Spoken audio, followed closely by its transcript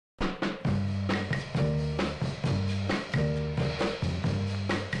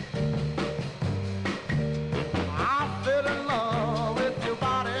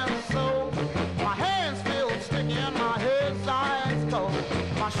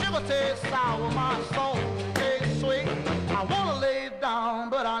sugar tastes sour, my soul tastes sweet. I wanna lay down,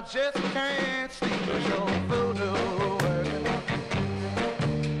 but I just can't sleep. It's your voodoo working.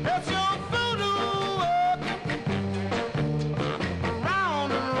 It's your voodoo working.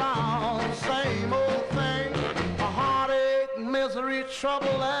 Round and round, same old thing. A heartache, misery,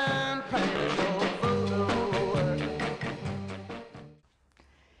 trouble, and pain. It's your voodoo working.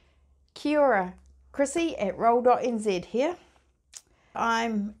 Kia ora, Chrissy at Roll.nz here.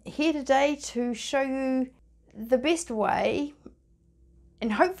 I'm here today to show you the best way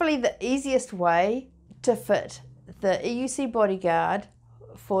and hopefully the easiest way to fit the EUC Bodyguard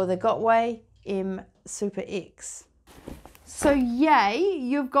for the Gotway Msuper X. So yay,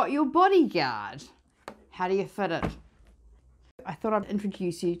 you've got your Bodyguard. How do you fit it? I thought I'd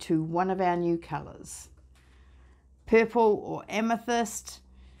introduce you to one of our new colours. Purple or amethyst.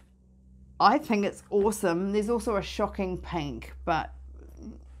 I think it's awesome. There's also a shocking pink, but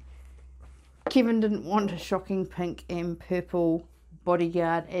Kevin didn't want a shocking pink and purple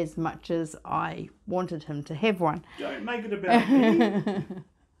Bodyguard as much as I wanted him to have one. Don't make it about me.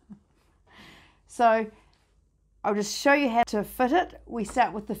 So I'll just show you how to fit it. We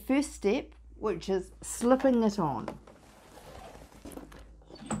start with the first step, which is slipping it on.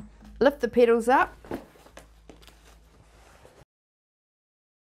 Lift the pedals up.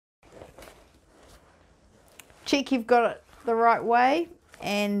 Check you've got it the right way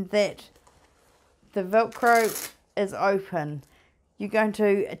and that the Velcro is open. You're going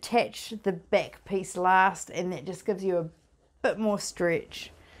to attach the back piece last, and that just gives you a bit more stretch.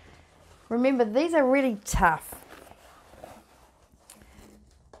 Remember, these are really tough.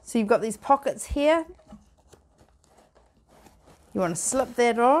 So you've got these pockets here. You want to slip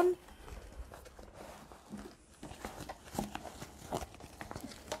that on.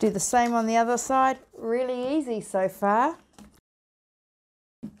 Do the same on the other side. Really easy so far.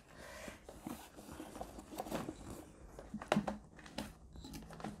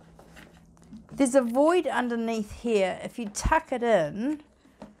 There's a void underneath here. If you tuck it in,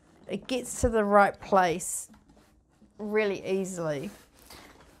 it gets to the right place really easily.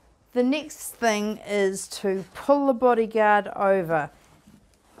 The next thing is to pull the Bodyguard over.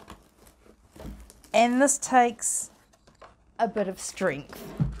 And this takes a bit of strength.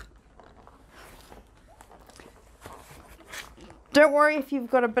 Don't worry if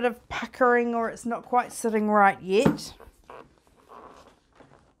you've got a bit of puckering or it's not quite sitting right yet.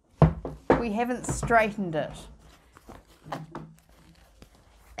 We haven't straightened it.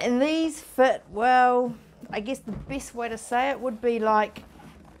 And these fit, well, I guess the best way to say it would be like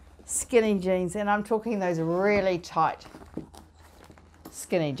skinny jeans, and I'm talking those really tight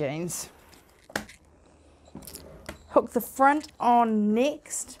skinny jeans. Hook the front on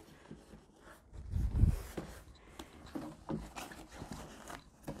next.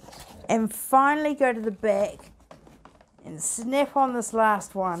 And finally go to the back and snap on this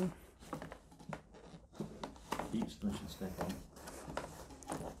last one.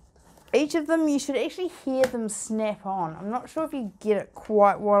 Each of them, you should actually hear them snap on. I'm not sure if you get it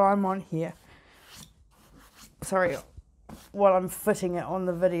quite while I'm on here. Sorry, while I'm fitting it on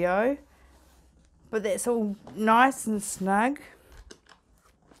the video. But that's all nice and snug.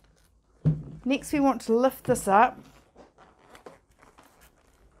 Next we want to lift this up.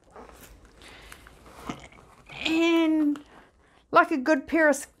 And like a good pair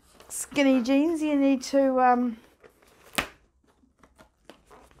of skinny jeans, you need to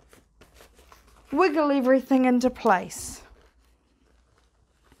wiggle everything into place.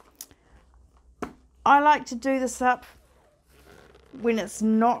 I like to do this up when it's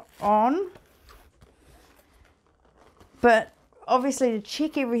not on, but obviously to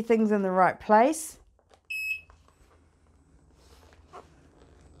check everything's in the right place.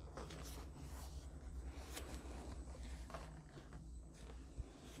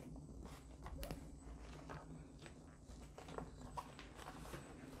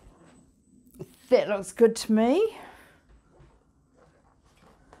 That looks good to me.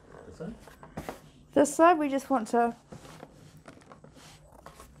 This side? This side, we just want to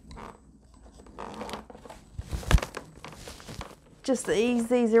just ease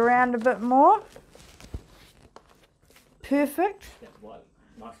these around a bit more. Perfect. Snap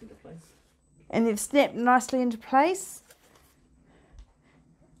nicely into place. And they've snapped nicely into place.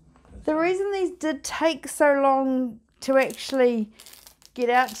 The reason these did take so long to actually get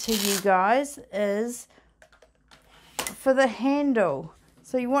out to you guys is for the handle.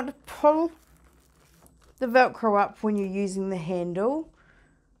 So you want to pull the Velcro up when you're using the handle.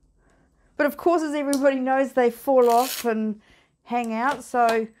 But of course, as everybody knows, they fall off and hang out.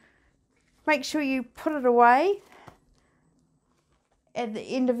 So make sure you put it away at the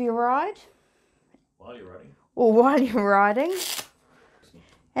end of your ride. While you're riding. Or while you're riding.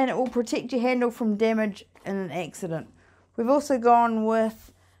 And it will protect your handle from damage in an accident. We've also gone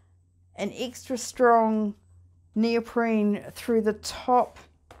with an extra strong neoprene through the top,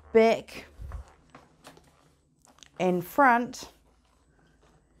 back and front,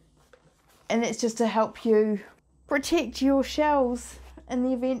 and that's just to help you protect your shells in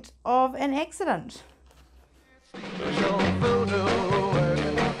the event of an accident.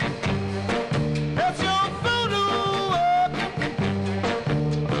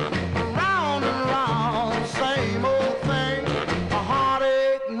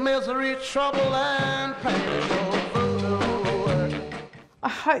 Trouble and pain. I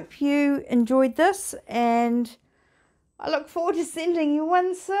hope you enjoyed this, and I look forward to sending you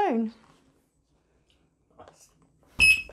one soon.